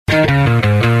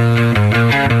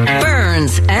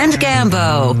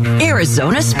Gambo,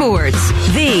 Arizona Sports,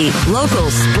 the local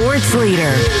sports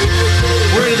leader.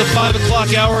 We're into the 5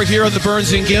 o'clock hour here on the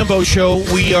Burns and Gambo Show.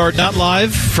 We are not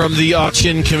live from the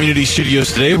Auction Community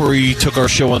Studios today, where we took our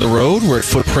show on the road. We're at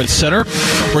Footprint Center,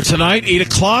 where tonight, 8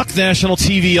 o'clock, national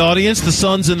TV audience, the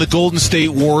Suns and the Golden State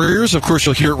Warriors. Of course,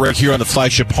 you'll hear it right here on the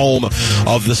flagship home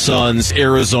of the Suns,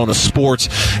 Arizona Sports.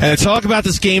 And to talk about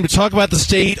this game, to talk about the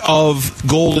state of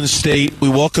Golden State, we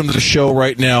welcome to the show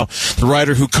right now the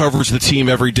writer who covers the team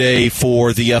every day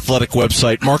for the Athletic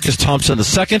website, Marcus Thompson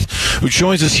II, who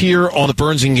joins us here on the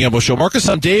Burns and Gambo Show. Marcus,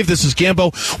 I'm Dave. This is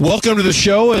Gambo. Welcome to the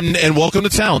show and welcome to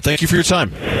town. Thank you for your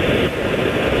time.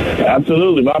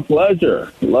 Absolutely. My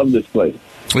pleasure. Love this place.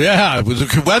 Yeah,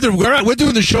 the weather. We're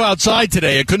doing the show outside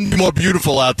today. It couldn't be more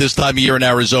beautiful out this time of year in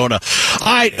Arizona.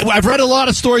 I've read a lot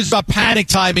of stories about panic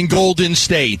time in Golden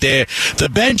State. The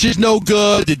bench is no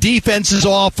good. The defense is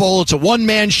awful. It's a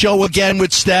one-man show again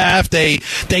with staff. They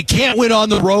can't win on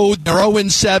the road. They're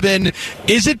 0-7.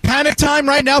 Is it panic time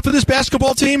right now for this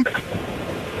basketball team?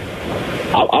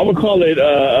 I would call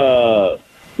it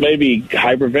maybe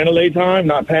hyperventilate time,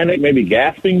 not panic, maybe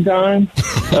gasping time.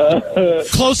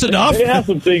 Close enough. They have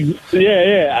some things.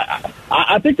 Yeah.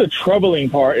 I think the troubling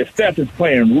part is Steph is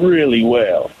playing really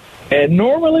well. And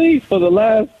normally for the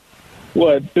last,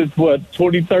 since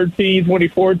 2013,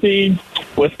 2014,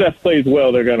 when Steph plays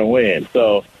well, they're going to win.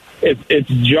 So it's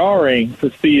jarring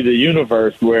to see the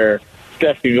universe where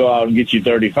Steph can go out and get you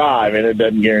 35 and it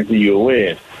doesn't guarantee you a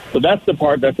win. So that's the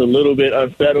part that's a little bit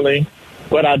unsettling.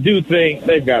 But I do think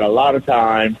they've got a lot of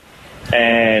time,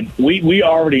 and we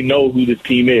already know who this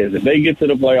team is. If they get to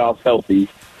the playoffs healthy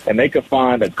and they can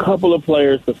find a couple of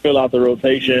players to fill out the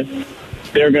rotation,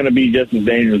 they're going to be just as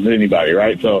dangerous as anybody,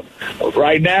 right? So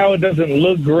right now it doesn't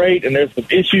look great, and there's some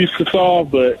issues to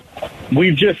solve, but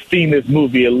we've just seen this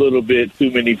movie a little bit too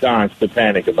many times to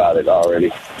panic about it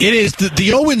already. It is. The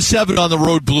 0-7 on the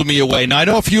road blew me away. Now, I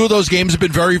know a few of those games have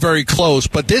been very, very close,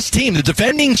 but this team, the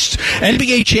defending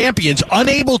NBA champions,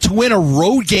 unable to win a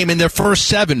road game in their first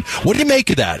 7. What do you make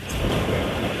of that?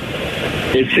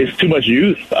 It's too much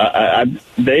youth.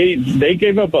 They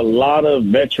gave up a lot of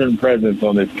veteran presence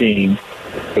on this team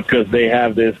because they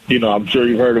have this, I'm sure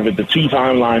you've heard of it, the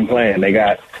 2-timeline plan. They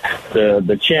got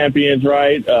the champions,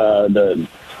 right? The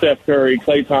Steph Curry,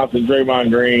 Klay Thompson,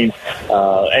 Draymond Green,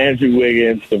 Andrew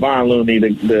Wiggins, Devon Looney,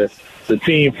 the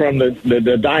team from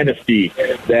the dynasty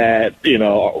that,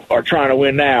 are trying to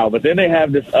win now. But then they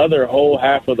have this other whole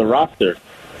half of the roster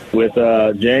with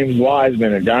James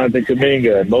Wiseman and Jonathan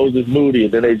Kuminga and Moses Moody,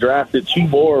 and then they drafted 2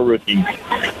 more rookies,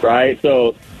 right?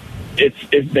 So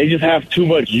they just have too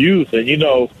much youth.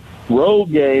 And,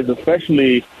 road games,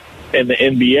 especially in the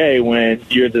NBA when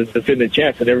you're the defending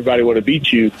champs and everybody want to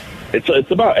beat you,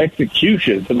 it's about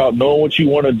execution. It's about knowing what you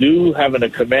want to do, having a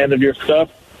command of your stuff,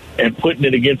 and putting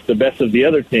it against the best of the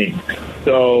other team.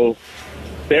 So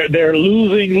they're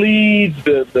losing leads.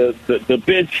 The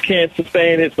bench can't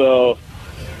sustain it. So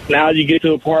now you get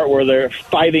to a part where they're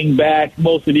fighting back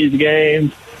most of these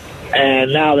games,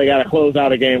 and now they got to close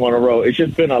out a game on the road. It's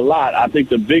just been a lot. I think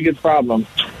the biggest problem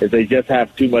is they just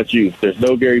have too much youth. There's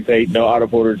no Gary Payton, no Otto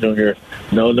Porter Jr.,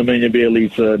 no Nemanja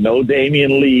Bjelica, no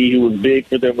Damian Lee, who was big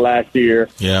for them last year,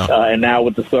 and now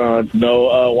with the Suns,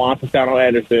 no Juan Toscano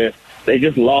Anderson. They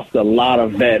just lost a lot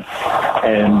of vets,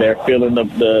 and they're feeling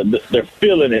they're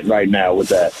feeling it right now with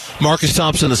that. Marcus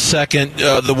Thompson II,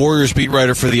 the Warriors beat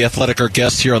writer for The Athletic, our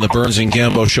guest here on the Burns and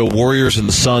Gambo Show. Warriors and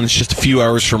the Suns just a few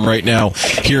hours from right now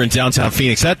here in downtown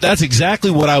Phoenix. That's exactly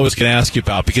what I was going to ask you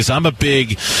about, because I'm a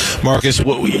big, Marcus,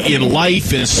 in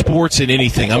life, in sports, in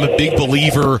anything, I'm a big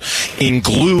believer in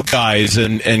glue guys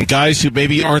and guys who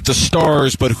maybe aren't the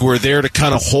stars but who are there to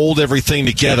kind of hold everything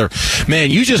together.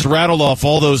 Man, you just rattled off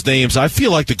all those names. I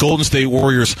feel like the Golden State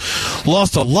Warriors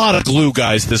lost a lot of glue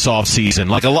guys this offseason,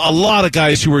 like a lot of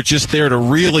guys who were just there to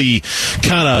really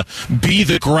kind of be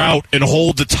the grout and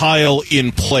hold the tile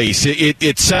in place.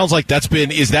 It sounds like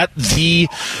is that the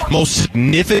most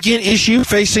significant issue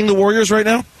facing the Warriors right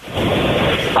now?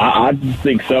 I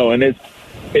think so, and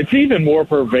it's even more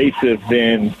pervasive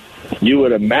than you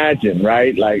would imagine,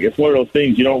 right? Like, it's one of those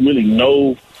things you don't really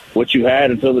know what you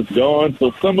had until it's gone.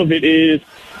 So some of it is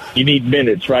you need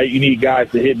minutes, right? You need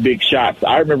guys to hit big shots.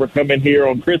 I remember coming here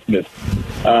on Christmas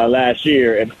last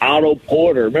year, and Otto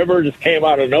Porter, remember, just came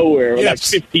out of nowhere with like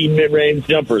 15 mid-range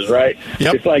jumpers, right?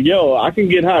 Yep. It's like, I can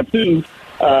get hot too.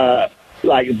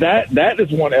 Like that is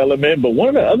one element, but one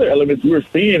of the other elements we're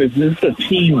seeing is just a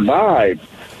team vibe.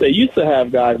 They used to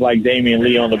have guys like Damian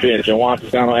Lee on the bench and Juan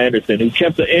Toscano Anderson who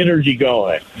kept the energy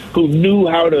going, who knew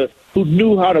how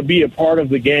to be a part of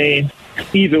the game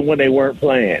even when they weren't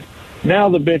playing. Now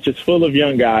the bench is full of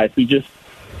young guys who just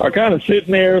are kind of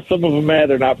sitting there. Some of them mad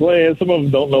they're not playing. Some of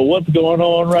them don't know what's going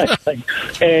on,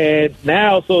 right? And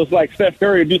now, so it's like Steph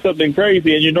Curry do something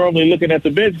crazy, and you're normally looking at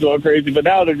the bench going crazy, but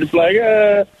now they're just like,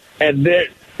 and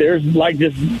there's like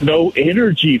just no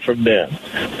energy from them.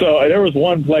 So there was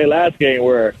one play last game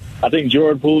where I think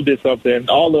Jordan Poole did something.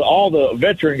 All the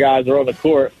veteran guys are on the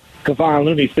court. Kevon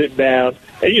Looney sitting down.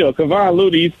 And, Kevon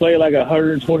Looney's played like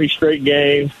 120 straight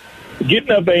games.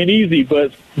 Getting up ain't easy,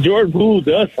 but Jordan Poole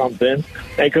does something.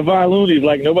 And Kevon Looney's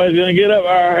like, nobody's going to get up.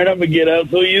 All right, I'm going to get up.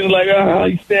 So he's like,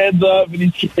 he stands up,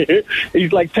 and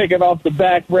he's like taking off the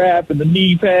back wrap and the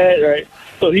knee pad, right?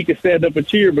 So he can stand up and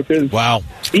cheer because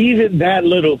even that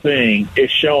little thing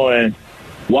is showing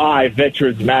why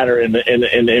veterans matter in the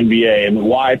NBA and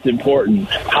why it's important.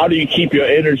 How do you keep your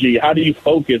energy? How do you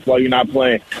focus while you're not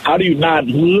playing? How do you not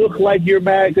look like you're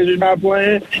mad because you're not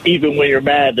playing, even when you're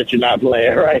mad that you're not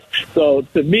playing, right? So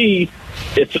to me,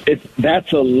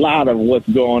 that's a lot of what's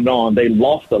going on. They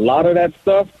lost a lot of that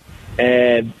stuff,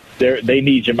 and they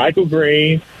need JaMychal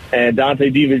Green and Dante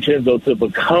DiVincenzo to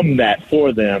become that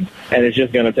for them, and it's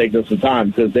just going to take them some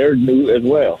time because they're new as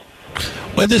well.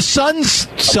 When the Suns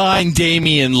signed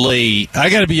Damian Lee, I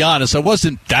got to be honest, I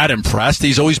wasn't that impressed.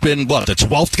 He's always been, the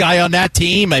 12th guy on that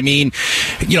team. I mean,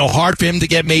 hard for him to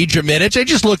get major minutes. I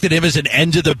just looked at him as an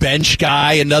end-of-the-bench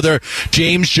guy, another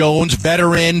James Jones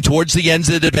veteran towards the ends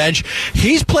of the bench.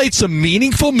 He's played some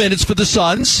meaningful minutes for the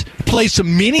Suns, played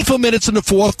some meaningful minutes in the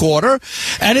fourth quarter,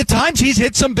 and at times he's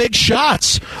hit some big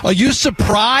shots. Are you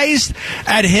surprised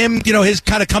at him, his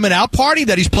kind of coming out party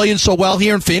that he's playing so well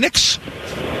here in Phoenix?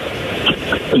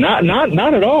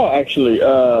 Not at all, actually.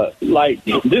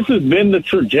 This has been the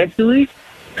trajectory,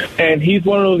 and he's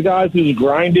one of those guys who's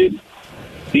grinded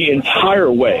the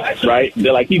entire way, right?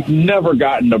 He's never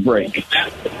gotten a break.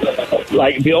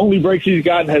 The only breaks he's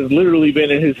gotten has literally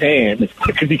been in his hand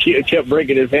because he kept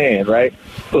breaking his hand, right?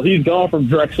 So he's gone from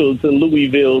Drexel to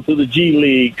Louisville to the G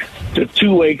League to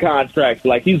two-way contracts.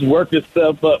 He's worked his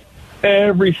stuff up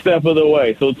every step of the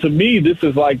way. So to me, this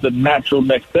is the natural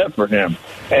next step for him.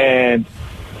 And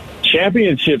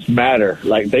championships matter.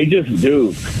 They just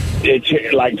do. The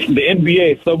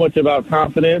NBA is so much about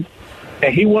confidence,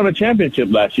 and he won a championship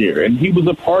last year, and he was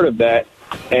a part of that,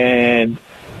 and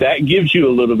that gives you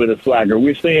a little bit of swagger.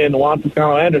 We're seeing Juan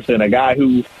Toscano Anderson, a guy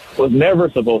who was never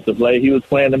supposed to play. He was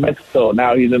playing in Mexico.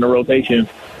 Now he's in a rotation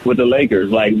with the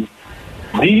Lakers.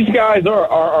 These guys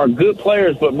are good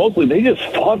players, but mostly they just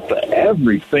fought for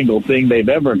every single thing they've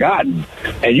ever gotten.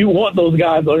 And you want those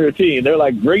guys on your team.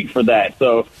 They're great for that.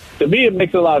 So to me, it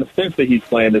makes a lot of sense that he's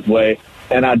playing this way.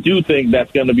 And I do think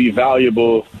that's going to be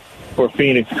valuable for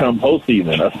Phoenix come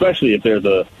postseason, especially if there's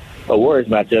a Warriors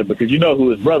matchup, because you know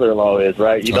who his brother-in-law is,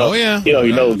 right? He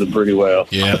knows him pretty well.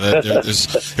 Yeah,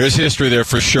 there's history there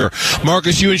for sure.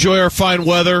 Marcus, you enjoy our fine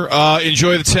weather,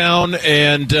 enjoy the town,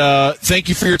 and thank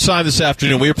you for your time this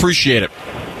afternoon. We appreciate it.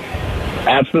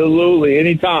 Absolutely.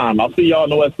 Anytime. I'll see y'all in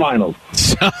the West Finals.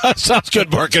 Sounds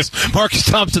good, Marcus. Marcus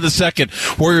Thompson II,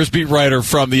 Warriors beat writer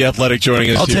from The Athletic, joining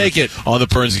us. I'll take it on the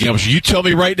Burns and Gambo Show. You tell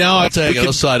me right now. I'll take it.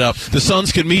 Let's side up. The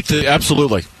Suns can meet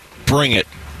absolutely. Bring it.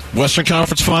 Western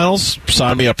Conference Finals,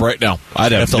 sign me up right now.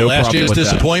 I'd have no last problem year's with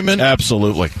disappointment. That.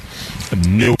 Absolutely.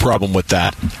 No problem with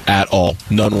that at all.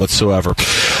 None whatsoever.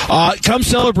 Come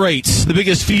celebrate the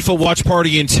biggest FIFA watch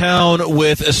party in town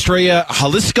with Estrella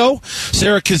Jalisco,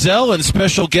 Sarah Cazell, and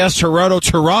special guest Gerardo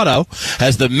Tirado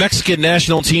as the Mexican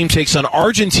national team takes on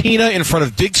Argentina in front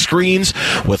of big screens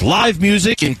with live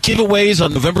music and giveaways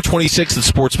on November 26th at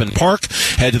Sportsman Park.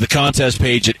 Head to the contest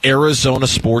page at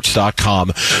arizonasports.com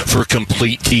for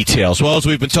complete details. Well, as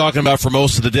we've been talking about for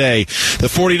most of the day,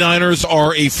 the 49ers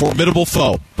are a formidable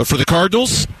foe. But for the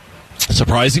Cardinals,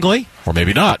 surprisingly, or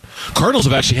maybe not, Cardinals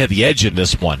have actually had the edge in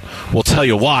this one. We'll tell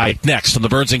you why next on the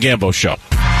Burns and Gambo Show.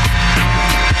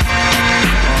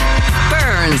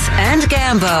 Burns and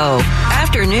Gambo.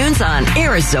 Afternoons on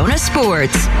Arizona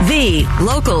Sports, the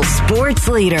local sports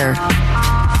leader. Now,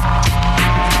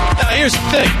 here's the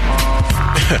thing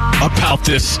about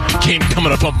this game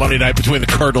coming up on Monday night between the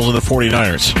Cardinals and the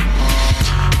 49ers.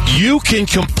 You can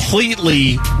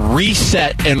completely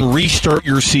reset and restart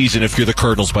your season if you're the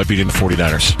Cardinals by beating the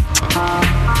 49ers.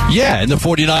 Yeah, and the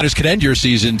 49ers could end your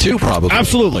season too, probably.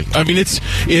 Absolutely. I mean, it's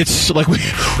like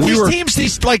these teams,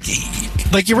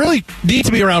 like you really need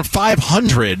to be around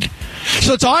 500.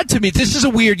 So it's odd to me. This is a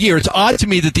weird year. It's odd to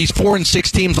me that these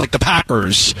 4-6 teams like the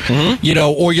Packers,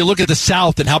 or you look at the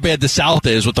South and how bad the South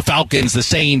is with the Falcons, the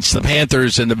Saints, the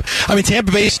Panthers, and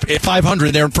Tampa Bay's at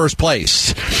 500. They're in first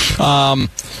place.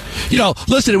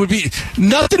 Listen,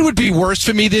 nothing would be worse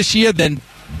for me this year than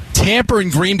Tampa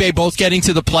and Green Bay both getting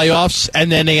to the playoffs,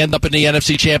 and then they end up in the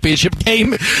NFC Championship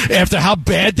game after how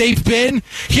bad they've been.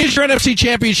 Here's your NFC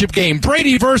Championship game.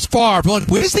 Brady versus Favre. Like,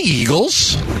 where's the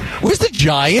Eagles? Where's the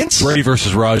Giants? Brady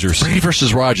versus Rodgers. Brady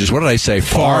versus Rodgers. What did I say?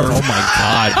 Favre. Oh, my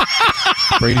God.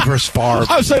 Brady versus Favre.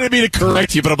 I was trying to be to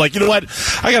correct you, but I'm like, you know what?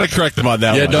 I got to correct them on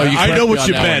that one. No, I know what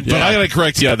you meant, but I got to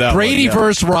correct you on that Brady one.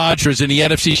 versus Rodgers in the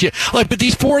NFC. Like, but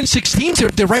these 4 and 6 teams,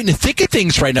 they're right in the thick of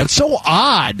things right now. It's so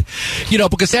odd,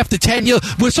 because after 10 years,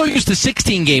 we're so used to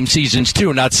 16-game seasons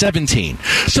too, not 17.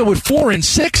 So with 4 and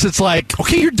 6, it's like,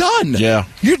 okay, you're done. Yeah,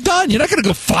 you're done. You're not going to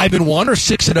go 5-1 or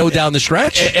 6-0 down the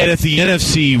stretch. And if the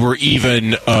NFC were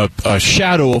even a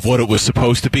shadow of what it was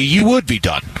supposed to be, you would be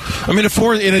done. I mean,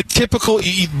 in a typical,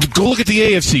 go look at the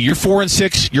AFC. You're 4 and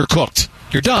 6. You're cooked.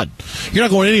 You're done. You're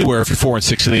not going anywhere if you're 4 and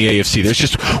 6 in the AFC. There's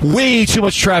just way too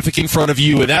much traffic in front of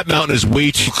you, and that mountain is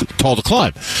way too tall to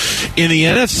climb. In the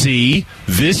NFC,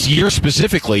 this year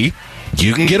specifically,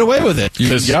 you can get away with it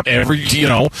because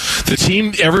the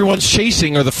team everyone's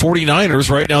chasing are the 49ers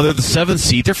right now. They're the 7th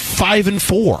seed. They're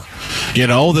 5-4.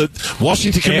 The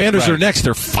Washington Commanders are next.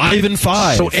 They're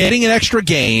 5-5. So adding an extra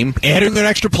game, adding an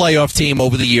extra playoff team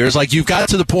over the years, like you've got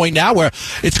to the point now where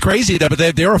it's crazy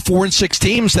that there are 4 and 6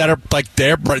 teams that are like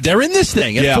they're in this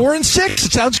thing. At 4 and 6,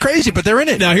 it sounds crazy, but they're in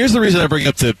it. Now here's the reason I bring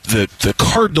up the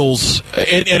Cardinals,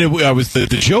 and it was the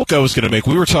joke I was going to make.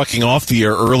 We were talking off the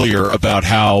air earlier about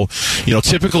how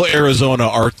typical Arizona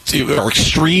are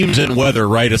extremes in weather,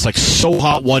 right? It's like so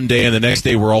hot one day, and the next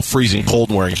day we're all freezing cold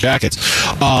and wearing jackets.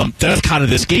 That's kind of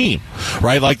this game,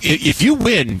 right? Like, if you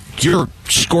win, you're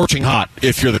scorching hot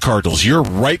if you're the Cardinals. You're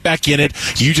right back in it.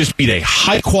 You just beat a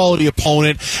high-quality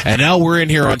opponent, and now we're in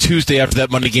here on Tuesday after that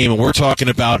Monday game, and we're talking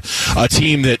about a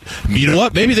team that, you know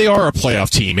what, maybe they are a playoff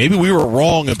team. Maybe we were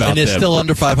wrong about them. And they're still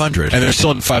under 500. And they're still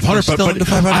under 500. Under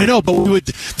 500. I know, but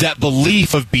that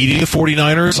belief of beating the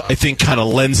 49ers, I think, kind of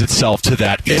lends itself to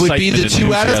that. It would be the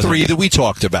 2 out of 3 that we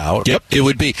talked about. Yep. It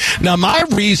would be. Now, my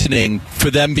reasoning for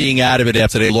them being out of it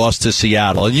after they lost to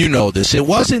Seattle, and you know this, it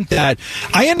wasn't that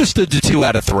I understood the 2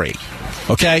 out of 3.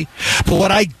 Okay? But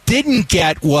what I didn't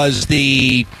get was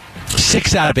the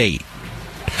 6 out of 8.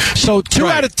 So 2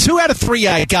 out of 3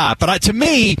 I got, but to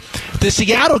me, the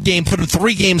Seattle game put them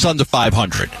 3 games under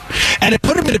 500, and it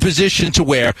put them in a position to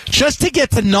where just to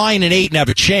get to 9 and 8 and have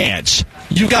a chance,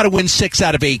 you got to win 6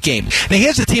 out of 8 games. Now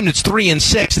here's a team that's 3 and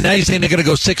 6, and now you're saying they're going to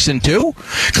go 6 and 2.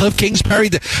 Cliff Kingsbury.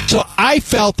 So I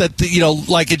felt that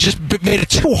it just made it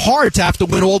too hard to have to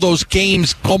win all those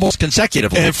games almost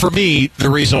consecutively. And for me, the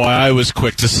reason why I was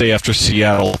quick to say after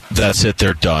Seattle, that's it,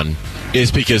 they're done,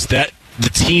 is because the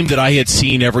team that I had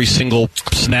seen every single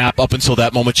snap up until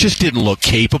that moment just didn't look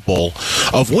capable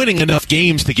of winning enough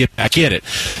games to get back in it.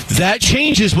 That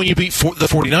changes when you beat the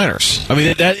 49ers. I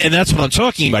mean, that's what I'm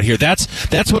talking about here. That's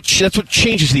what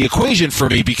changes the equation for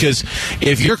me, because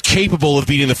if you're capable of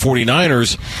beating the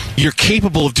 49ers, you're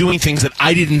capable of doing things that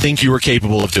I didn't think you were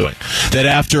capable of doing. That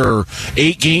after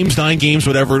 8 games, 9 games,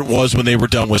 whatever it was when they were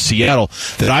done with Seattle,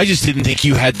 that I just didn't think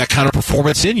you had that kind of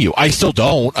performance in you. I still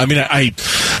don't. I mean, I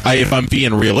if I'm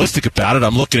being realistic about it,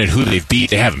 I'm looking at who they've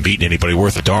beat. They haven't beaten anybody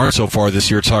worth a darn so far this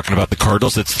year, talking about the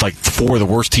Cardinals. It's like 4 of the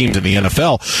worst teams in the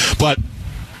NFL. But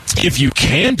if you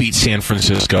can beat San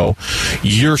Francisco,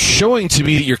 you're showing to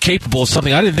me that you're capable of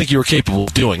something I didn't think you were capable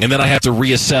of doing. And then I have to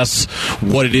reassess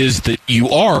what it is that you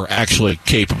are actually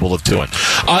capable of doing.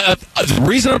 The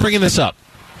reason I'm bringing this up,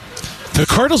 the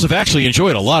Cardinals have actually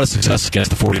enjoyed a lot of success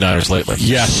against the 49ers lately.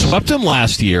 Yeah. Swept them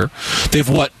last year. They've,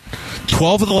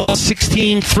 12 of the last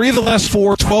 16, 3 of the last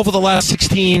 4, 12 of the last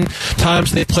 16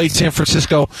 times they played San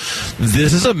Francisco.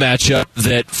 This is a matchup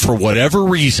that, for whatever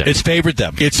reason, it's favored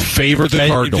them. It's favored the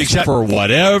Cardinals for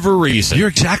whatever reason. You're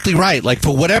exactly right. Like,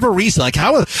 for whatever reason,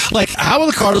 how are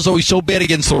the Cardinals always so bad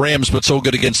against the Rams but so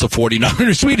good against the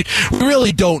 49ers? We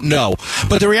really don't know.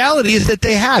 But the reality is that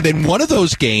they have. And one of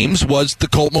those games was the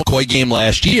Colt McCoy game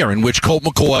last year, in which Colt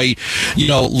McCoy,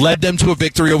 led them to a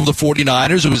victory over the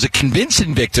 49ers. It was a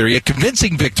convincing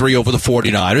victory over the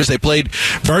 49ers. They played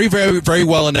very, very, very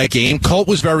well in that game. Colt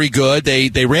was very good.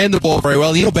 They ran the ball very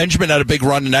well. Benjamin had a big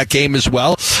run in that game as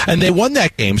well, and they won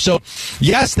that game. So,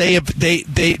 yes,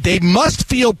 they must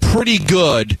feel pretty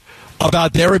good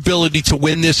about their ability to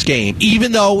win this game,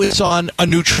 even though it's on a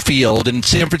neutral field. And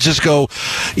San Francisco,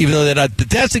 even though they're not the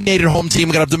designated home team,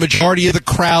 going to have the majority of the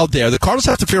crowd there. The Cardinals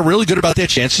have to feel really good about their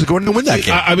chances of going to win that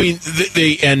game. I mean,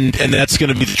 and that's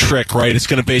going to be the trick, right? It's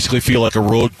going to basically feel like a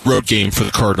road game for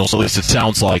the Cardinals, at least it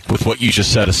sounds like, with what you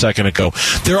just said a second ago.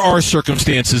 There are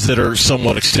circumstances that are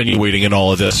somewhat extenuating in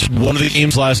all of this. One of the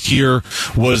games last year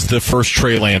was the first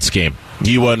Trey Lance game.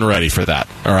 You wasn't ready for that,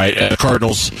 all right? The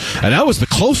Cardinals, and that was the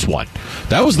close one.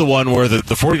 That was the one where the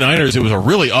 49ers, it was a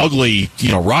really ugly,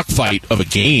 rock fight of a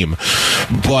game.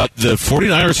 But the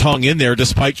 49ers hung in there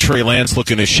despite Trey Lance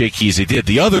looking as shaky as he did.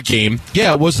 The other game,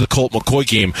 it was the Colt McCoy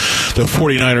game. The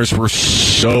 49ers were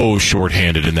so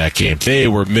shorthanded in that game. They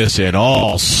were missing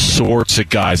all sorts of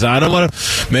guys. I don't want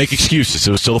to make excuses.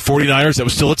 It was still the 49ers. That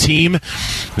was still a team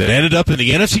that ended up in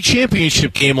the NFC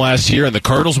Championship game last year, and the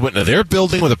Cardinals went into their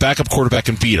building with a backup quarterback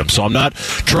and beat them. So I'm not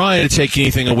trying to take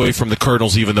anything away from the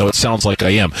Cardinals, even though it sounds like I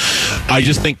am. I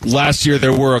just think last year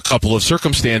there were a couple of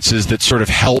circumstances that sort of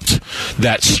helped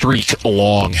that streak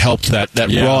along, helped that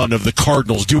run of the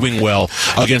Cardinals doing well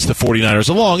against the 49ers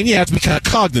along, and you have to be kind of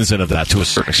cognizant of that to a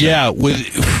certain extent. Yeah,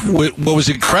 what was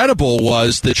incredible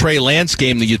was the Trey Lance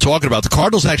game that you're talking about. The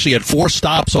Cardinals actually had 4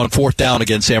 stops on 4th down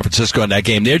against San Francisco in that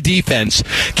game. Their defense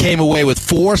came away with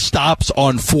 4 stops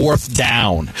on 4th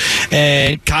down.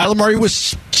 And Kyler Murray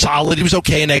was solid. He was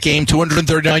okay in that game.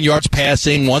 239 yards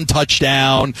passing, 1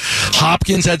 touchdown.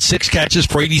 Hopkins had 6 catches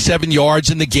for 87 yards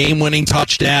in the game-winning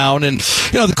touchdown. And,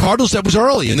 the Cardinals, that was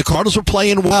early, and the Cardinals were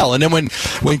playing well. And then when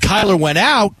Kyler went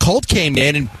out, Colt came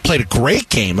in and played a great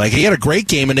game. Like, he had a great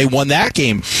game, and they won that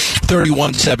game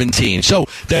 31-17. So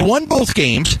they won both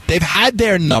games. They've had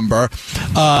their number.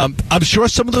 I'm sure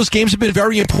some of those games have been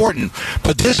very important,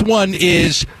 but this one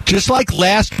is, just like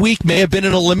last week may have been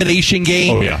an elimination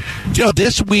game. Oh, yeah.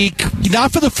 This week,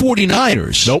 not for the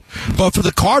 49ers. Nope. But for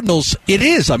the Cardinals, it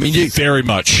is. I mean, very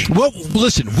much. Well,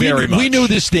 listen, we knew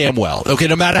this damn well. Okay,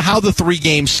 no matter how the 3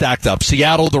 games stacked up,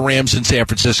 Seattle, the Rams, and San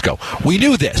Francisco, we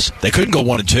knew this. They couldn't go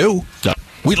 1-2. No.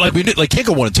 We can't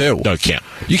go 1-2. No, you can't.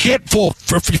 You can't fall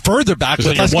further back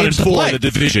with less games to play. In the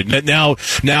division.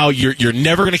 Now you're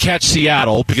never going to catch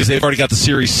Seattle because they've already got the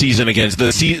series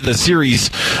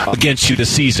against you this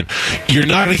season. You're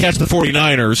not going to catch the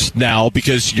 49ers now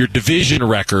because your division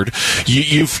record,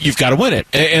 you've got to win it.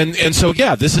 And so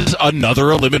this is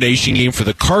another elimination game for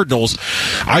the Cardinals.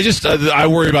 I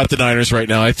worry about the Niners right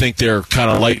now. I think they're kind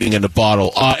of lightning in the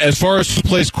bottle. As far as who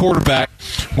plays quarterback,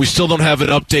 we still don't have an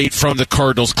update from the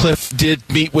Cardinals. Cliff did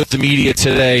meet with the media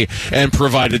today and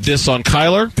provided this on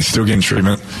Kyler. He's still getting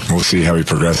treatment. We'll see how he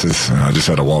progresses. I just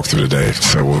had a walkthrough today,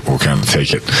 so we'll kind of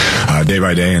take it day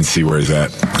by day and see where he's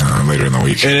at later in the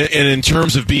week. And in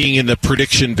terms of being in the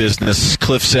prediction business,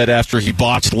 Cliff said after he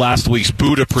botched last week's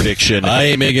Buddha prediction, I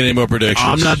ain't making any more predictions.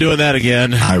 I'm not doing that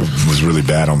again. I was really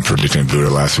bad on predicting Buddha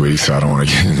last week, so I don't want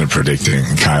to get into predicting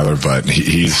Kyler, but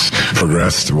he's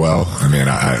progressed well. I mean,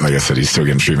 like I said, he's still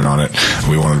getting treatment on it.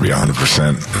 We want him to be 100%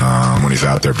 when he's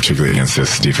out there, particularly against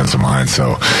this defensive line,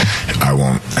 so I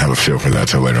won't have a feel for that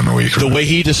till later in the week. The way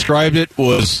he described it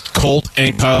was Colt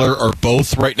and Kyler are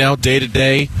both right now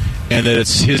day-to-day, and that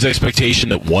it's his expectation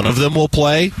that one of them will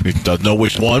play. He doesn't know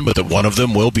which one, but that one of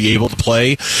them will be able to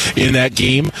play in that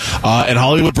game. And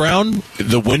Hollywood Brown,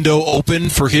 the window open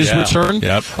for his return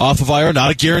off of IR.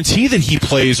 Not a guarantee that he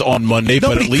plays on Monday,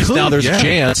 but at least now there's a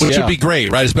chance. Which would be great,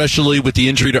 right? Especially with the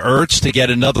injury to Ertz, to get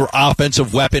another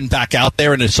offensive weapon back out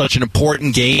there, and it's such an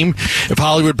important game. If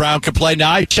Hollywood Brown can play.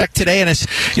 Now, I checked today, and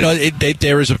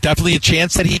there is definitely a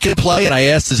chance that he could play, and I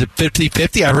asked, is it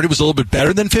 50-50? I heard it was a little bit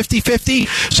better than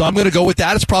 50-50, so I'm going to go with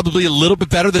that. It's probably a little bit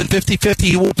better than 50-50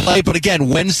 he will play, but again,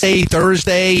 Wednesday,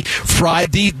 Thursday,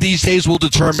 Friday, these days will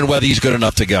determine whether he's good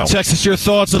enough to go. Text us your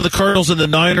thoughts on the Cardinals and the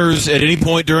Niners at any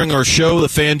point during our show. The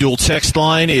FanDuel text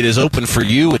line, it is open for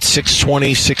you at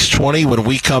 620. When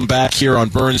we come back here on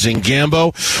Burns and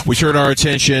Gambo, we turn our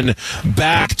attention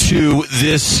back to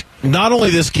this, not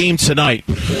only this game tonight,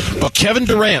 but Kevin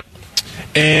Durant.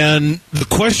 And the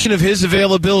question of his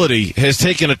availability has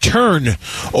taken a turn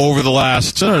over the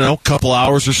last, couple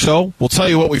hours or so. We'll tell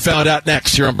you what we found out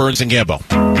next here on Burns and Gambo.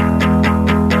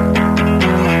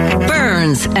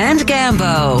 Burns and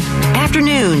Gambo.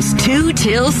 Afternoons 2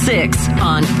 till 6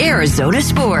 on Arizona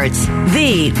Sports,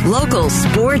 the local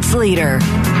sports leader.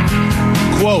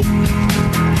 Quote,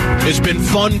 it's been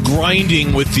fun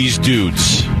grinding with these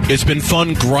dudes. It's been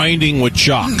fun grinding with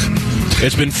Jock.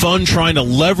 It's been fun trying to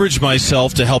leverage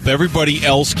myself to help everybody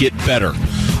else get better.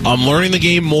 I'm learning the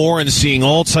game more and seeing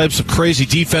all types of crazy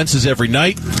defenses every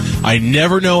night. I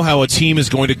never know how a team is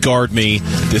going to guard me.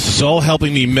 This is all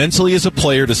helping me mentally as a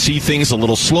player to see things a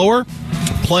little slower,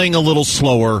 playing a little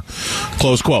slower,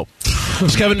 close quote.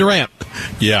 It's Kevin Durant.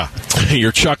 Yeah,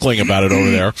 you're chuckling about it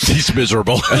over there. He's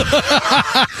miserable.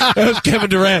 That was Kevin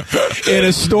Durant. In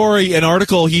a story, an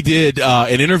article he did,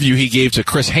 an interview he gave to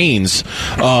Chris Haynes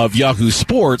of Yahoo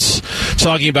Sports,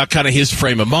 talking about kind of his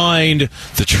frame of mind,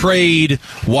 the trade,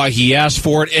 why he asked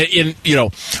for it. And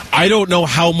I don't know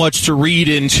how much to read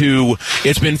into.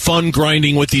 It's been fun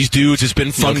grinding with these dudes. It's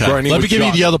been fun grinding. Let with me give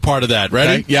Jock. you the other part of that.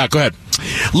 Ready? Okay? Yeah, go ahead.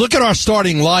 Look at our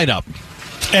starting lineup.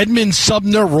 Edmund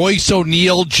Sumner, Royce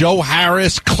O'Neal, Joe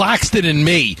Harris, Claxton, and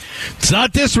me. It's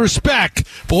not disrespect,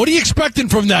 but what are you expecting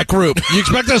from that group? You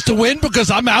expect us to win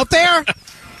because I'm out there?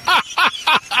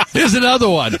 Here's another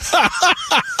one.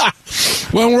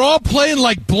 When we're all playing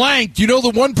like blank, you know the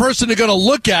one person they're going to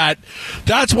look at.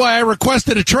 That's why I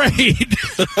requested a trade.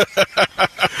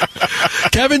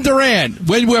 Kevin Durant,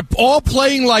 when we're all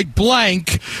playing like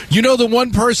blank, you know the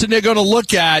one person they're going to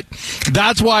look at.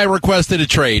 That's why I requested a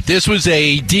trade. This was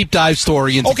a deep dive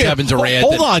story into Kevin Durant.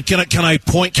 Hold on. Can I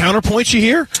counterpoint you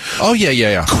here? Oh,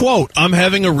 yeah. Quote, I'm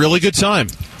having a really good time.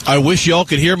 I wish y'all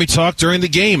could hear me talk during the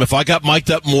game. If I got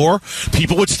mic'd up more,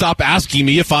 people would stop asking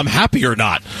me if I'm happy or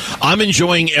not. I'm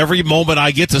enjoying every moment I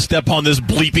get to step on this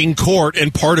bleeping court,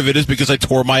 and part of it is because I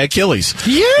tore my Achilles.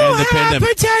 You have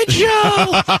potential!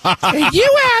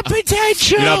 You have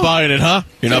potential! You're not buying it, huh?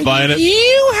 You're not buying it?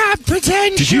 You have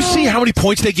potential! Did you see how many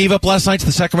points they gave up last night to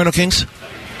the Sacramento Kings?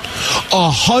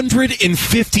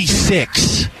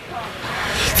 156.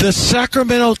 The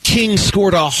Sacramento Kings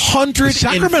scored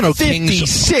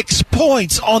 156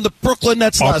 points on the Brooklyn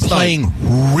Nets last night. Are playing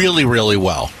really, really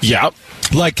well. Yeah.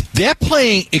 Like, they're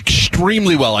playing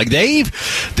extremely well. Like, they've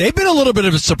been a little bit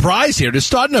of a surprise here. They're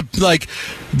starting to, like,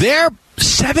 they're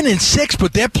 7-6,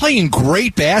 but they're playing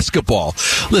great basketball.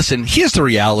 Listen, here's the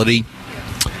reality.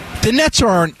 The Nets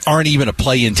aren't even a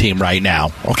play-in team right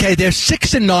now. Okay, they're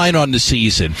 6-9 on the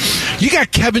season. You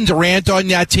got Kevin Durant on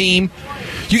that team.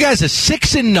 You guys are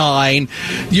 6-9.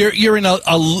 You're in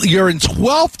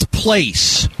 12th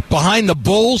place behind the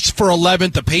Bulls for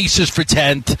 11th, the Pacers for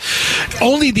 10th.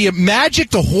 Only the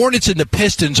Magic, the Hornets, and the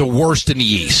Pistons are worse in the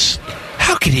East.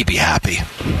 How can he be happy?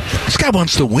 This guy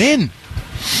wants to win.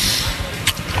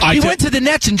 He went to the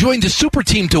Nets and joined the super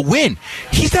team to win.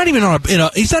 He's not even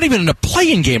in a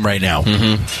play-in game right now.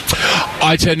 Mm-hmm.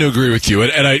 I tend to agree with you,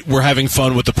 and we're having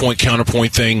fun with the point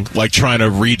counterpoint thing, like trying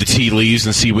to read the tea leaves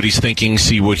and see what he's thinking,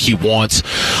 see what he wants.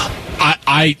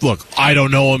 Look, I don't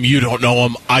know him. You don't know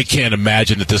him. I can't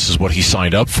imagine that this is what he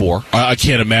signed up for. I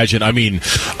can't imagine. I mean,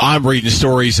 I'm reading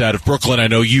stories out of Brooklyn. I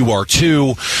know you are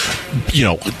too. You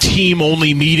know,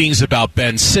 team-only meetings about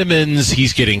Ben Simmons.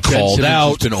 He's getting called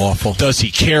out. Has been awful. Does he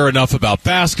care enough about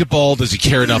basketball? Does he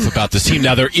care enough about this team?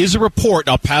 Now, there is a report,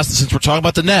 and I'll pass this since we're talking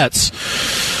about the Nets.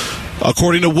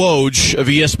 According to Woj of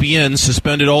ESPN,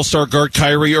 suspended All-Star guard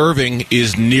Kyrie Irving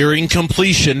is nearing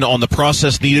completion on the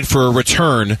process needed for a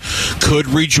return. Could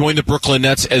rejoin the Brooklyn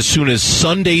Nets as soon as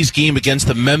Sunday's game against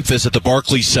the Memphis at the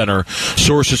Barclays Center,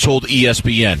 sources told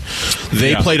ESPN.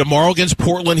 They play tomorrow against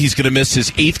Portland. He's going to miss his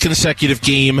 8th consecutive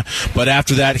game, but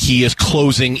after that, he is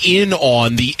closing in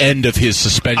on the end of his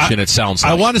suspension, it sounds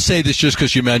like. I want to say this just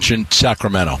because you mentioned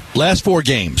Sacramento. Last 4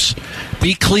 games.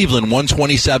 Beat Cleveland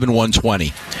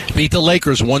 127-120. Beat the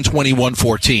Lakers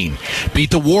 120-114.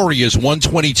 Beat the Warriors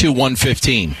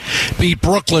 122-115. Beat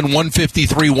Brooklyn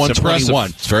 153-121.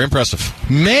 It's very impressive.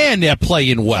 Man, they're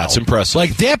playing well. That's impressive.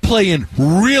 Like, they're playing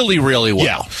really, really well.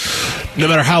 Yeah. No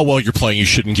matter how well you're playing, you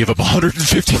shouldn't give up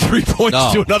 153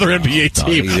 points to another NBA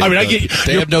team.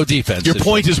 They have no defense. Your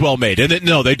point is well made. And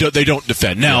they don't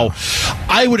defend. Now,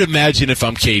 I would imagine if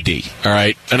I'm KD, all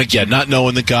right, and again, not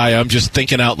knowing the guy, I'm just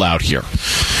thinking out loud here.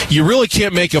 You really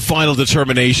can't make a final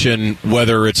determination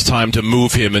whether it's time to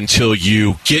move him until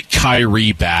you get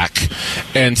Kyrie back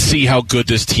and see how good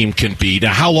this team can be.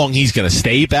 Now, how long he's going to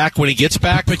stay back when he gets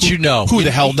back? But who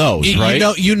the hell knows, right?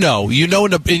 You know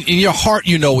in your heart,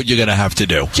 you know what you're going to have to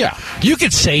do. Yeah, you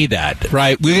could say that,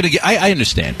 right? We're going to. I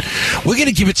understand. We're going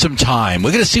to give it some time.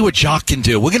 We're going to see what Jock can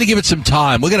do. We're going to give it some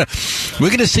time. We're going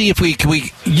to see if we.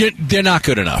 They're not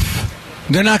good enough.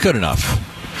 They're not good enough.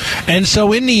 And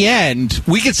so in the end,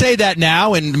 we could say that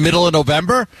now in the middle of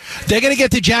November, they're going to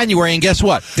get to January, and guess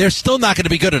what? They're still not going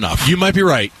to be good enough. You might be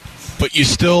right, but you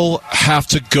still have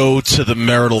to go to the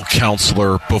marital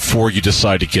counselor before you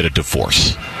decide to get a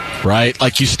divorce. Right?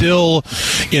 Like, you still,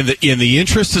 in the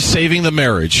interest of saving the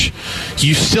marriage,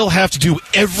 you still have to do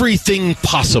everything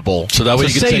possible. So that way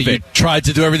you can say you tried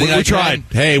to do everything we tried.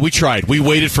 Hey, we tried. We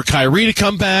waited for Kyrie to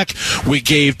come back. We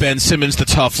gave Ben Simmons the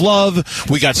tough love.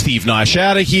 We got Steve Nash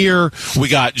out of here. We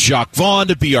got Jacques Vaughn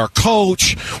to be our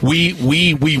coach.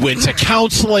 We went to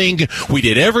counseling. We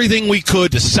did everything we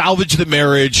could to salvage the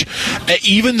marriage.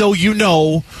 Even though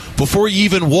before you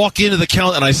even walk into the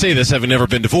and I say this having never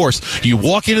been divorced, you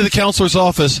walk into the counselor's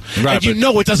office, and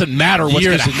it doesn't matter what's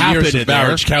going to happen in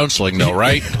marriage counseling, though,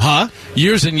 right? Huh?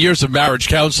 Years and years of marriage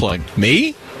counseling.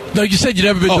 Me? No, you said you'd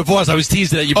never been divorced. I was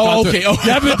teasing that you've gone through. You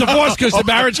haven't been divorced because the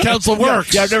marriage counselor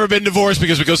works. Yeah, I've never been divorced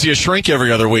because we go see a shrink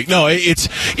every other week. No,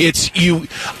 it's you.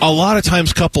 A lot of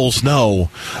times couples know,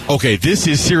 okay, this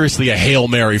is seriously a Hail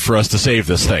Mary for us to save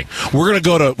this thing. We're gonna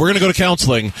go to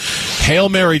counseling, Hail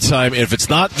Mary time. If it's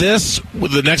not this,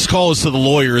 the next call is to the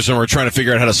lawyers, and we're trying to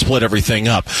figure out how to split everything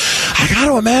up. I got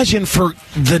to imagine for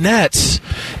the Nets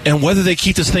and whether they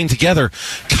keep this thing together,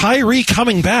 Kyrie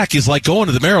coming back is like going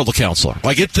to the marital counselor.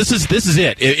 Like this is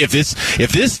it. If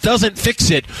this doesn't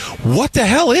fix it, what the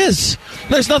hell is?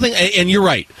 There's nothing. And you're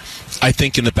right. I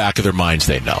think in the back of their minds,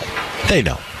 they know.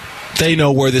 They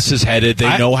know where this is headed.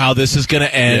 They know how this is going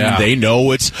to end. Yeah. They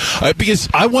know it's because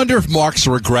I wonder if Marks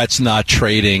regrets not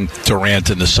trading Durant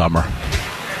in the summer.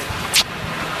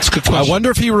 It's a good question. I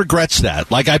wonder if he regrets that.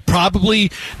 Like,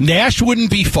 Nash wouldn't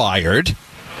be fired.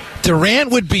 Durant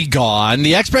would be gone.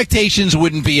 The expectations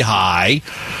wouldn't be high.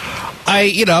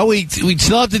 We'd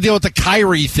still have to deal with the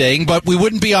Kyrie thing, but we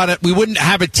wouldn't be on it. We wouldn't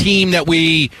have a team that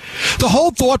the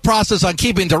whole thought process on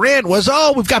keeping Durant was,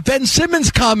 we've got Ben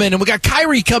Simmons coming, and we got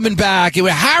Kyrie coming back, and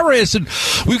we Harris, and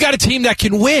we've got a team that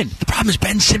can win. The problem is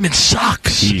Ben Simmons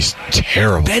sucks. He's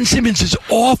terrible. Ben Simmons is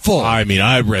awful. I mean,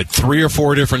 I read 3 or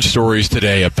 4 different stories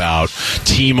today about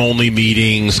team-only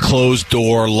meetings,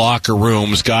 closed-door locker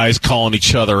rooms, guys calling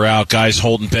each other out, guys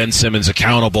holding Ben Simmons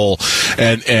accountable,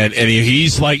 and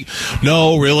he's like,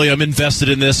 no, really, I'm invested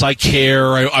in this. I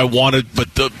care. I want it, but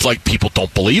people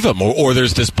don't believe him, or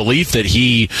there's this belief that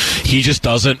he just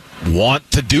doesn't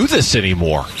want to do this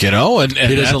anymore. And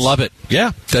he doesn't love it.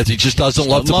 Yeah, that he just doesn't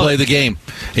love to play the game.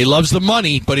 He loves the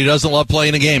money, but he doesn't love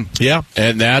playing the game. Yeah,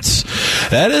 and that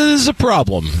is a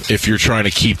problem if you're trying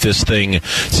to keep this thing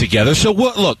together. So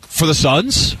look for the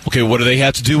Suns. Okay, what do they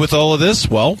have to do with all of this?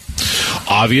 Well,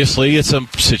 obviously, it's a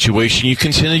situation you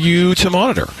continue to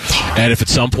monitor. And if at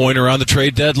some point around the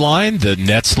trade deadline, the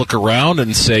Nets look around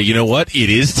and say, you know what, it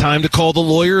is time to call the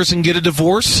lawyers and get a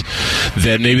divorce,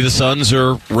 then maybe the Suns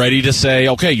are ready to say,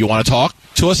 okay, you want to talk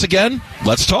to us again?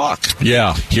 Let's talk.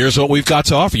 Yeah. Here's what we've got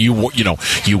to offer. You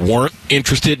weren't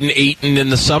interested in Ayton in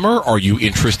the summer. Are you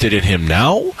interested in him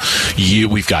now?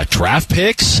 We've got draft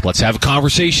picks. Let's have a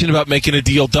conversation about making a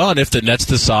deal done if the Nets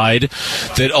decide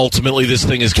that ultimately this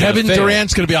thing is going to fail. Kevin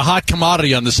Durant's going to be a hot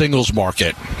commodity on the singles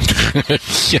market.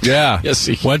 Yeah.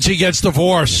 Yes, once he gets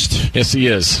divorced. Yes, he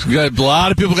is. A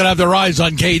lot of people going to have their eyes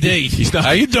on KD.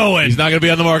 How you doing? He's not going to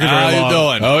be on the market very long. How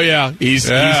you doing? Oh, yeah. He's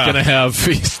going to have...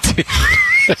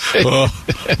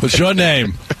 What's your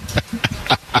name?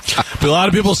 A lot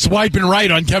of people swiping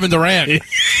right on Kevin Durant.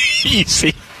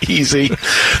 Easy.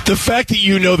 The fact that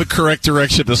you know the correct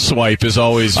direction to swipe is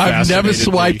always fascinating. I've never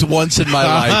swiped once in my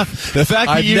life. The fact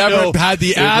that I've never had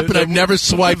the app, and I've never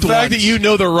swiped once. The fact that you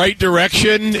know the right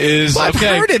direction is I've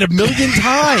heard it 1,000,000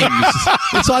 times.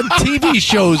 It's on TV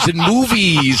shows and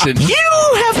movies. And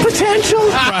you have potential.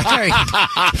 Right.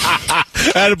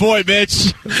 Attaboy,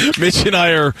 Mitch. Mitch and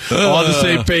I are on the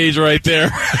same page right there.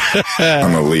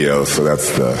 I'm a Leo, so that's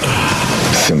the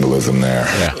symbolism there.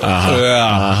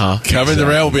 Yeah. Kevin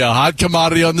Durant will be a hot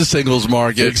commodity on the singles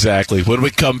market. Exactly. When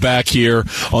we come back here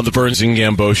on the Burns and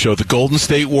Gambo show, the Golden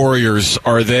State Warriors,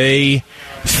 are they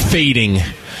fading?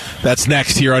 That's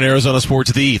next here on Arizona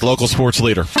Sports, the local sports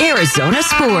leader. Arizona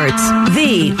Sports,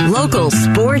 the local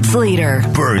sports leader.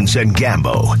 Burns and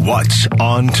Gambo, what's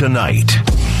on tonight?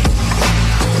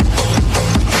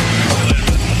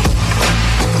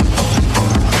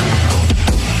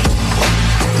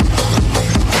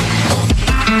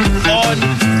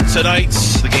 Tonight,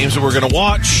 the games that we're going to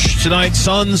watch tonight,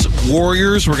 Suns,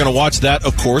 Warriors. We're going to watch that,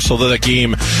 of course, although that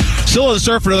game still on the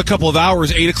start for another couple of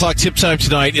hours. 8 o'clock tip time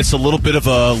tonight. It's a little bit of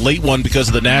a late one because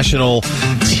of the national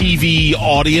TV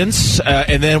audience.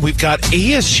 And then we've got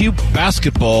ASU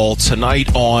basketball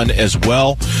tonight on as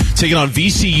well. Taking on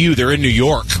VCU. They're in New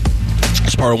York.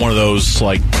 It's part of one of those,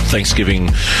 like, Thanksgiving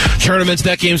tournaments.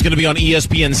 That game's going to be on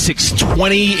ESPN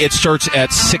 620. It starts at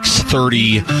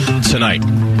 6:30 tonight.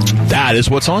 That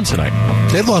is what's on tonight.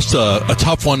 They lost a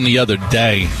tough one the other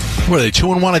day. What are they,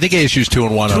 2-1? I think ASU's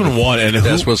 2-1. 2-1, and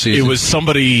it was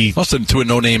somebody... Lost them to a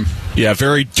no-name. Yeah,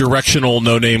 very directional,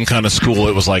 no-name kind of school.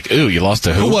 It was like, ooh, you lost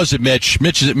to who? Who was it, Mitch?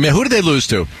 Who did they lose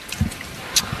to?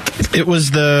 It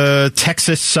was the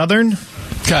Texas Southern.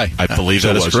 Okay. I believe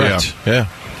that is correct. Yeah.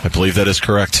 I believe that is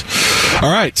correct.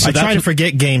 All right. So I try to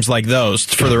forget games like those,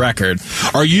 for the record.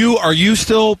 Are you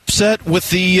still set with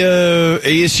the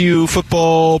ASU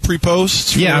football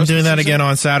pre-post? Yeah, I'm doing that again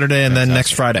on Saturday and then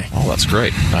next Friday. Oh, that's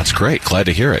great. That's great. Glad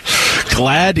to hear it.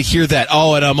 Glad to hear that.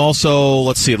 Oh, and I'm also,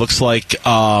 let's see, it looks like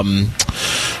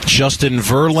Justin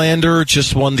Verlander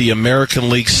just won the American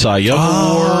League Cy Young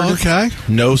Award. Okay.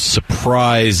 No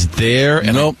surprise there.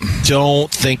 And Nope. I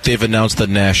don't think they've announced the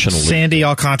National League. Sandy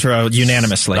Alcantara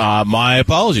unanimously. My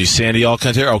apologies. Sandy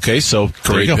Alcantara. Okay, so there you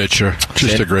Great go. pitcher.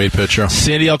 Just a great pitcher.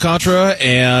 Sandy Alcantara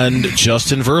and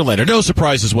Justin Verlander. No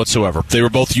surprises whatsoever. They were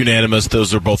both unanimous.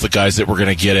 Those are both the guys that were going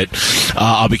to get it.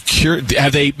 I'll be curious.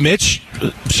 Have they, Mitch?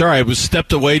 Sorry, I was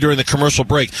stepped away during the commercial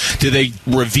break. Did they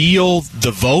reveal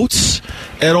the votes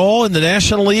at all in the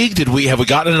National League? Have we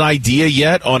gotten an idea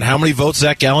yet on how many votes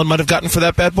Zach Gallen might have gotten for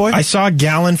that bad boy? I saw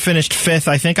Gallen finished 5th.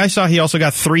 I think I saw he also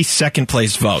got 3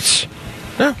 second-place votes.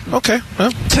 Yeah, okay.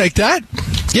 Well, Take that.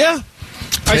 yeah.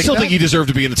 I still that. think he deserved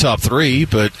to be in the top 3,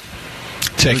 but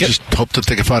take it. Just hope that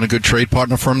they can find a good trade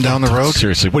partner for him down the road.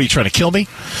 Seriously, what are you trying to kill me?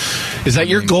 Is that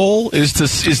your goal? I'm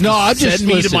just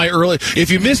me to my early. If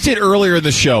you missed it earlier in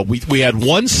the show, we had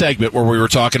one segment where we were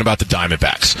talking about the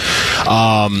Diamondbacks.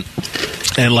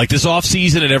 And like this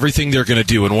offseason and everything they're going to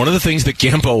do. And one of the things that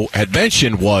Gambo had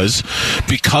mentioned was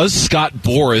because Scott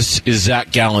Boras is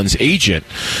Zach Gallen's agent,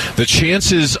 the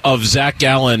chances of Zach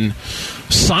Gallen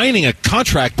signing a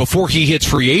contract before he hits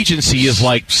free agency is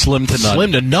like slim to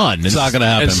none. It's not going to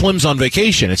happen. And Slim's on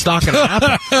vacation. It's not going to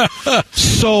happen.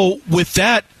 So with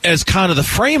that as kind of the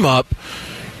frame up,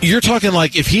 you're talking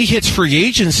like if he hits free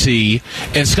agency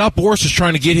and Scott Boras is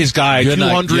trying to get his guy You're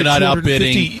 200, not 250.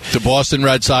 outbidding the Boston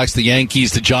Red Sox, the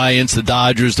Yankees, the Giants, the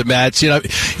Dodgers, the Mets. You're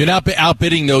not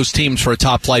outbidding those teams for a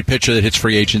top flight pitcher that hits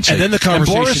free agency. And then the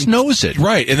conversation, Boras knows it,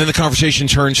 right? And then the conversation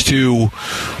turns to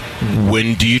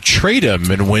when do you trade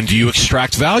him and when do you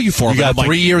extract value for him? You got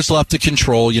 3 years left to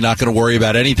control. You're not going to worry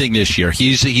about anything this year.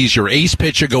 He's your ace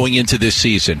pitcher going into this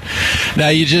season. Now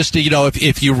you just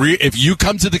if you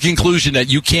come to the conclusion that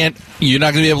you're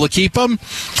not going to be able to keep him,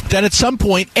 then at some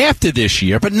point after this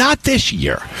year, but not this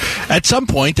year, at some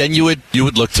point then you would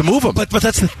look to move him. But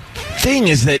that's the thing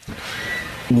is that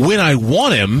when I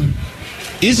want him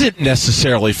isn't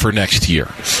necessarily for next year.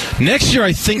 Next year,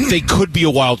 I think they could be a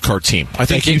wild card team. I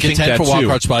think they you can think contend that for wild too.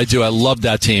 card spot. I do. I love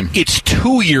that team. It's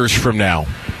 2 years from now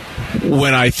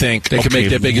when I think they can make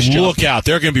their biggest jump. Look out,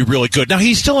 they're going to be really good. Now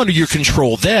he's still under your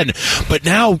control then, but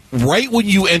now right when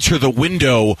you enter the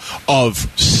window of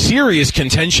serious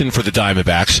contention for the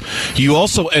Diamondbacks, you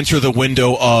also enter the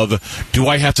window of do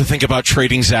I have to think about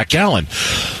trading Zach Gallen?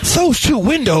 Those two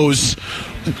windows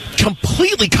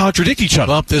completely contradict each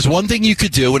other. Well, there's one thing you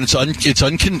could do, and it's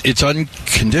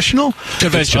unconventional.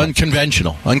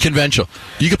 Unconventional.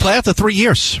 You could play out the 3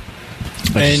 years.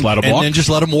 And then just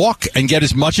let him walk and get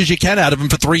as much as you can out of him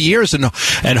for 3 years, and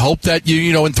hope that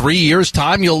in 3 years'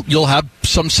 time you'll have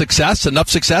some success, enough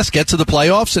success, get to the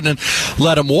playoffs, and then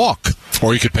let him walk.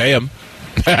 Or you could pay him.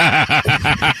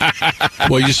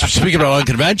 Well, you're speaking about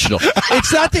unconventional.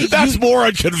 It's not that that's more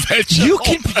unconventional.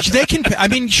 They can. I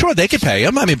mean, sure, they can pay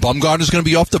him. I mean, Bumgarner's going to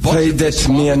be off the book. Pay that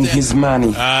man his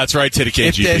money. That's right, Teddy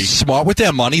KGB. If they're smart with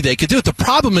their money, they could do it. The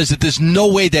problem is that there's no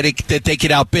way that they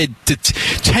could outbid the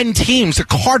 10 teams, the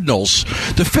Cardinals,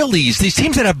 the Phillies, these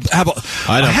teams that have a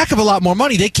heck of a lot more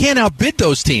money. They can't outbid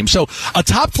those teams. So a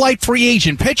top flight free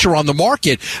agent pitcher on the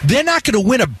market, they're not going to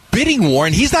win a bidding war,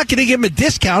 and he's not going to give him a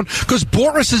discount because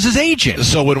Boras is his agent.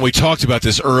 So when we talked about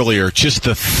this earlier, just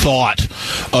the thought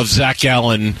of Zach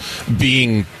Gallen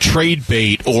being trade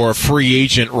bait or a free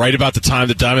agent right about the time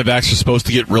the Diamondbacks are supposed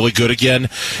to get really good again,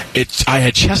 I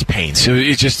had chest pains.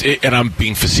 And I'm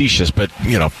being facetious, but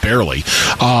barely.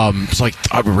 It's like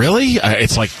really?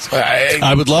 It's like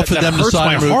I would love for them to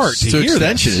sign my heart to hear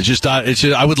extension. this. It's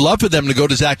just I would love for them to go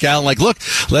to Zach Gallen like, look,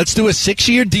 let's do a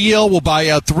 6-year deal. We'll buy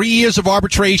out 3 years of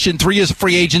arbitration, 3 years of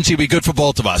free agency. Will be good for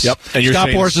both of us. Yep. And Scott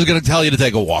Boras is going to tell you to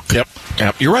take a walk. Yep.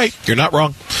 You're right. You're not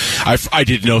wrong. I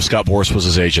didn't know Scott Boras was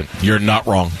his agent. You're not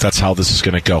wrong. That's how this is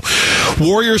going to go.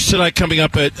 Warriors tonight coming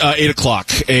up at 8 o'clock,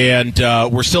 and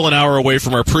we're still an hour away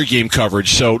from our pregame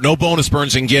coverage, so no bonus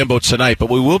Burns and Gambo tonight, but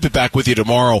we will be back with you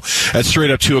tomorrow at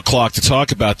straight up 2 o'clock to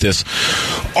talk about this.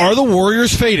 Are the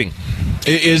Warriors fading?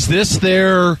 Is this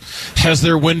has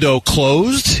their window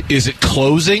closed? Is it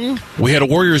closing? We had a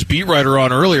Warriors beat writer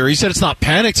on earlier. He said it's not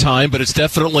panic time, but it's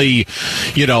definitely,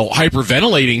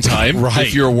 hyperventilating time. Right.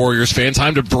 If you're a Warriors fan,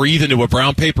 time to breathe into a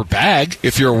brown paper bag.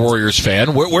 If you're a Warriors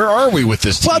fan, where are we with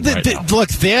this team right now? Look,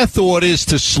 their thought is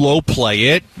to slow play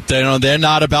it. They're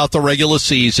not about the regular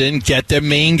season. Get their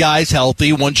main guys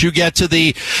healthy. Once you get to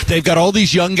they've got all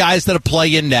these young guys that are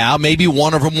playing now. Maybe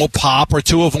one of them will pop or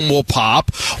two of them will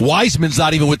pop. Wiseman's Leonard's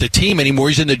not even with the team anymore.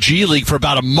 He's in the G League for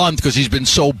about a month because he's been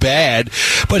so bad.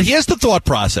 But here's the thought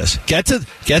process. Get to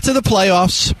the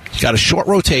playoffs. You got a short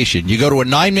rotation. You go to a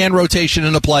 9-man rotation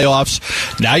in the playoffs.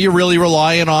 Now you're really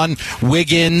relying on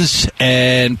Wiggins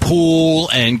and Poole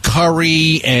and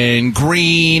Curry and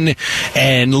Green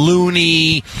and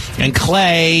Looney and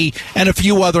Clay and a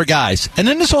few other guys. And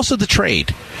then there's also the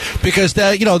trade. Because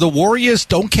the Warriors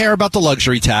don't care about the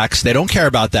luxury tax. They don't care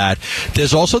about that.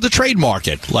 There's also the trade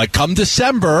market. Like come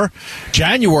December,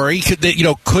 January, could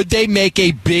they make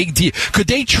a big deal? Could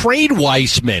they trade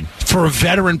Weissman for a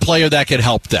veteran player that could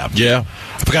help them? Yeah.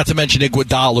 I forgot to mention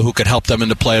Iguodala, who could help them in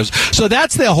the playoffs. So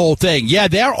that's their whole thing. Yeah,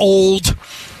 they're old.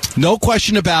 No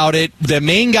question about it. The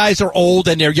main guys are old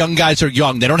and their young guys are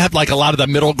young. They don't have like a lot of the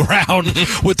middle ground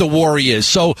with the Warriors.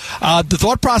 So the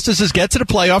thought process is get to the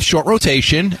playoffs, short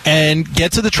rotation, and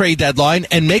get to the trade deadline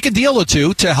and make a deal or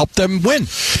two to help them win.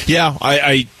 Yeah,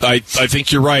 I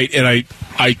think you're right, and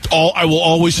I will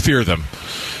always fear them.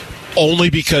 Only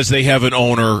because they have an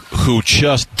owner who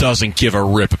just doesn't give a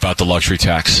rip about the luxury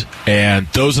tax. And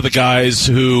those are the guys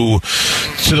who,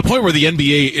 to the point where the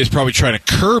NBA is probably trying to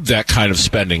curb that kind of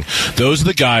spending, those are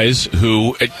the guys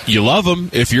who, you love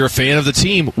them, if you're a fan of the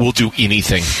team, will do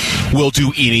anything.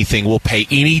 Will pay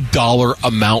any dollar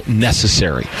amount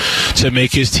necessary to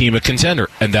make his team a contender.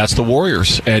 And that's the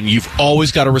Warriors. And you've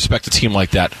always got to respect a team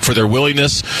like that for their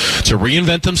willingness to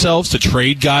reinvent themselves, to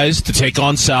trade guys, to take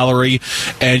on salary,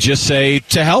 and just say,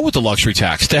 to hell with the luxury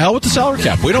tax, to hell with the salary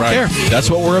cap. We don't care.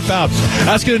 That's what we're about.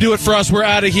 That's going to do it for us. We're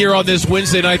out of here on this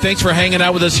Wednesday night. Thanks for hanging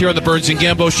out with us here on the Burns and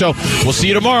Gambo Show. We'll see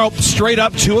you tomorrow, straight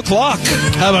up 2 o'clock.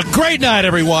 Have a great night,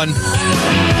 everyone.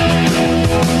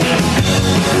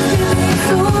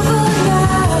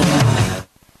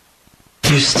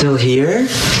 You're still here?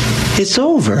 It's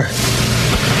over.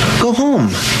 Go home.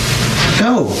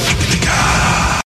 Go.